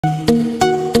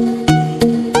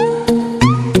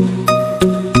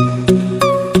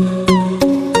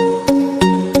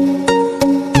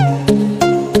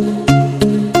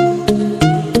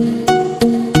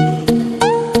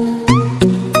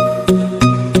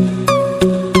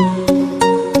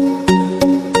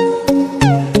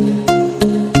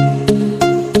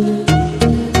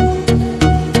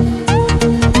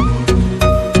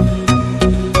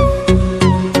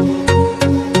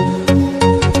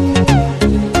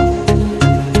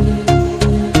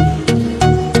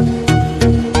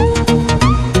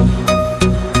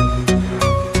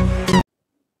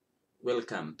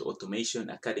Automation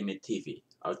Academy TV.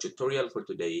 Our tutorial for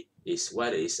today is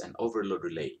what is an overload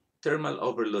relay. Thermal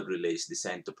overload relay is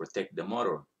designed to protect the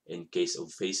motor in case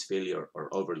of phase failure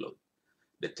or overload.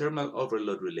 The thermal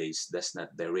overload relays does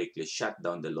not directly shut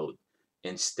down the load.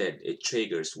 Instead, it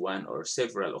triggers one or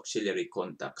several auxiliary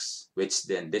contacts which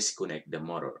then disconnect the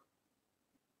motor.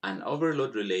 An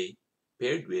overload relay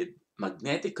paired with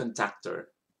magnetic contactor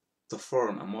to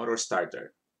form a motor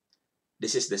starter.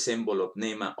 This is the symbol of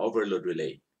NEMA overload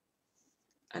relay.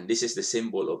 And this is the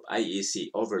symbol of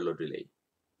IEC overload relay.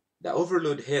 The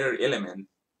overload header element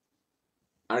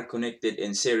are connected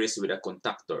in series with a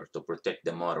contactor to protect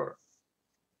the motor.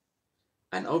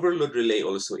 An overload relay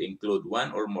also include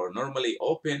one or more normally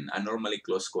open and normally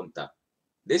closed contact.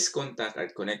 These contacts are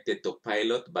connected to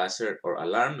pilot, buzzer, or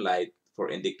alarm light for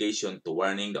indication to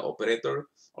warning the operator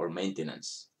or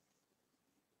maintenance.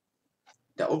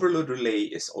 The overload relay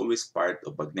is always part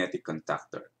of magnetic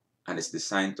contactor and is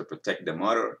designed to protect the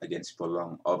motor against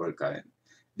prolonged overcurrent.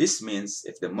 This means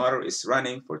if the motor is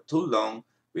running for too long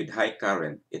with high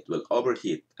current, it will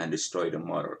overheat and destroy the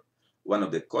motor. One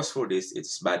of the causes for this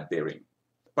is bad bearing.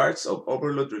 Parts of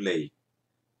overload relay: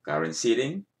 current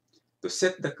setting. To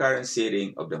set the current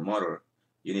setting of the motor,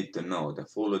 you need to know the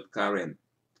full load current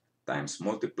times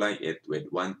multiply it with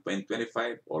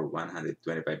 1.25 or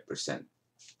 125%.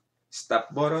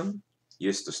 Stop button,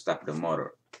 used to stop the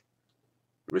motor.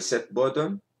 Reset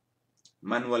button,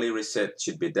 manually reset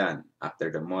should be done after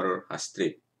the motor has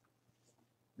tripped.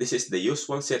 This is the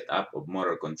usual setup of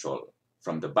motor control,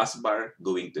 from the bus bar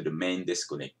going to the main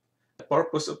disconnect. The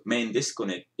purpose of main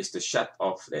disconnect is to shut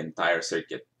off the entire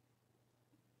circuit.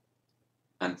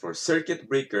 And for circuit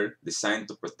breaker, designed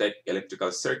to protect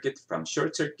electrical circuit from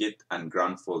short circuit and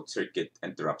ground fault circuit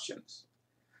interruptions.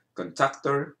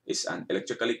 Contactor is an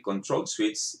electrically controlled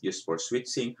switch used for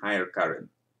switching higher current.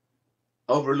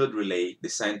 Overload relay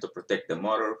designed to protect the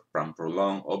motor from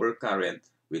prolonged overcurrent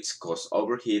which cause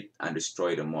overheat and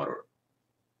destroy the motor.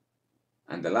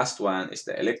 And the last one is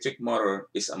the electric motor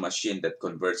is a machine that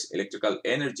converts electrical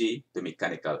energy to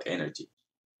mechanical energy.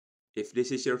 If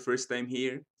this is your first time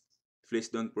here, please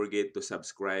don't forget to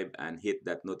subscribe and hit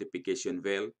that notification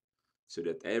bell so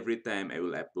that every time I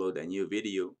will upload a new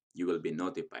video, you will be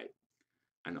notified.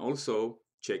 And also,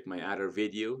 check my other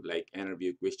video like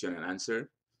interview question and answer,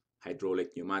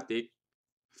 hydraulic pneumatic,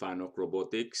 FANUC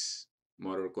robotics,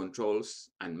 motor controls,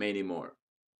 and many more.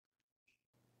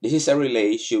 This is a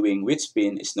relay showing which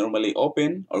pin is normally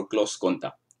open or closed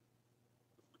contact.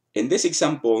 In this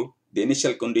example, the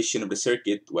initial condition of the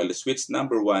circuit while the switch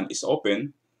number 1 is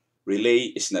open,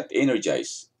 relay is not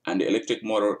energized and the electric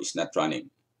motor is not running.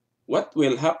 What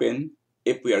will happen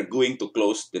if we are going to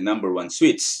close the number 1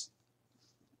 switch?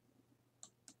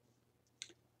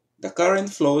 The current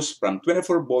flows from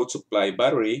 24-volt supply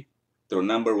battery through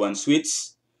number 1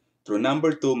 switch, through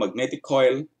number 2 magnetic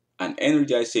coil, and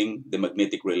energizing the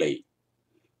magnetic relay.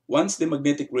 Once the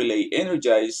magnetic relay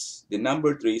energizes, the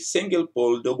number 3 single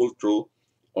pole double through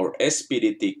or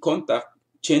SPDT contact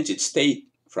change its state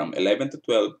from 11 to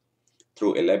 12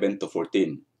 through 11 to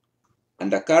 14.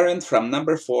 And the current from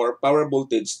number 4 power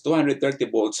voltage 230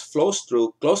 volts flows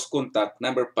through close contact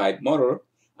number 5 motor,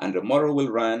 and the motor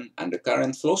will run and the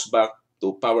current flows back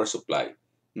to power supply.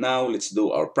 Now let's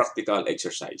do our practical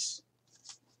exercise.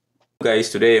 Guys,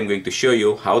 today I'm going to show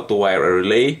you how to wire a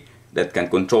relay that can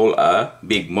control a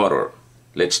big motor.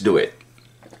 Let's do it.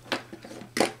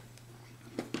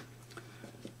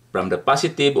 From the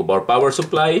positive of our power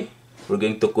supply, we're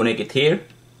going to connect it here.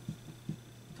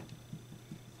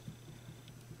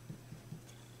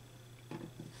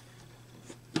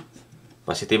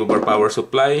 Positive of our power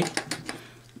supply,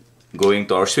 going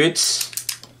to our switch,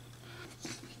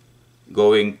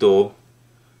 going to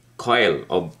coil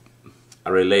of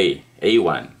a relay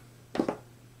A1.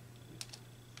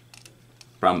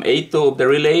 From A2 of the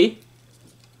relay,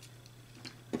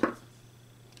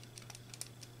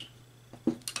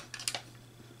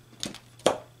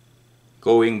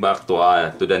 going back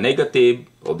to the negative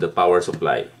of the power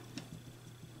supply.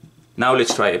 Now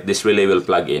let's try if this relay will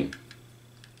plug in.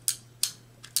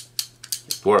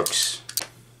 It works.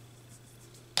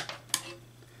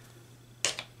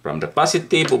 From the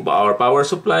positive of our power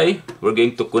supply, we're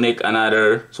going to connect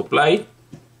another supply,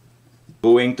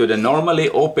 going to the normally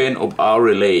open of our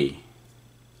relay.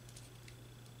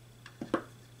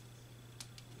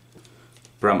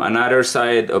 From another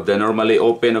side of the normally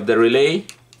open of the relay,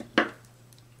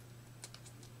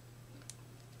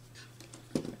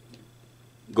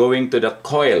 going to the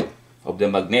coil of the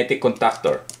magnetic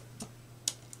contactor.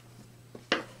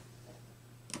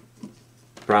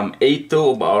 From A2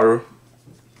 of our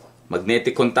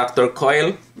magnetic contactor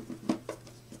coil,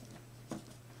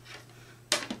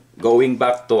 going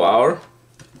back to our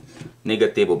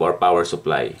negative of our power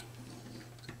supply.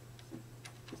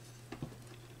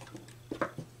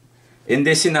 In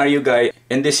this scenario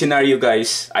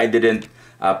guys, I didn't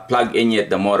plug in yet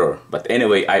the motor, but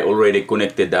anyway, I already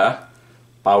connected the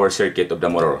power circuit of the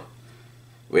motor.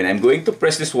 When I'm going to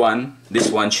press this one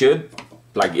should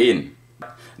plug in.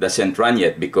 Doesn't run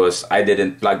yet because I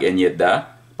didn't plug in yet the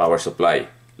power supply.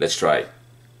 Let's try.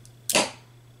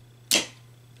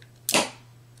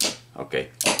 Okay,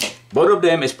 both of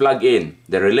them is plugged in.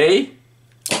 The relay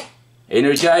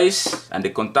energized and the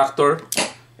contactor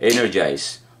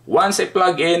energized. Once I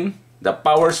plug in the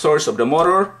power source of the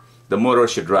motor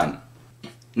should run.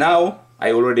 Now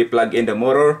I already plugged in the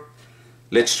motor.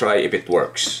 Let's try if it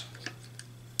works.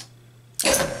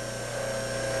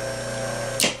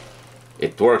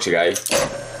 It works, guys.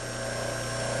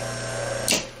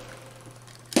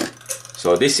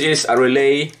 So this is a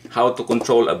relay, how to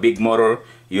control a big motor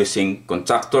using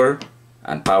contactor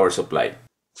and power supply.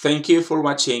 Thank you for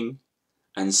watching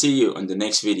and see you on the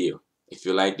next video. If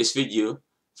you like this video,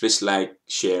 please like,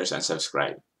 share, and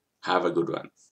subscribe. Have a good one.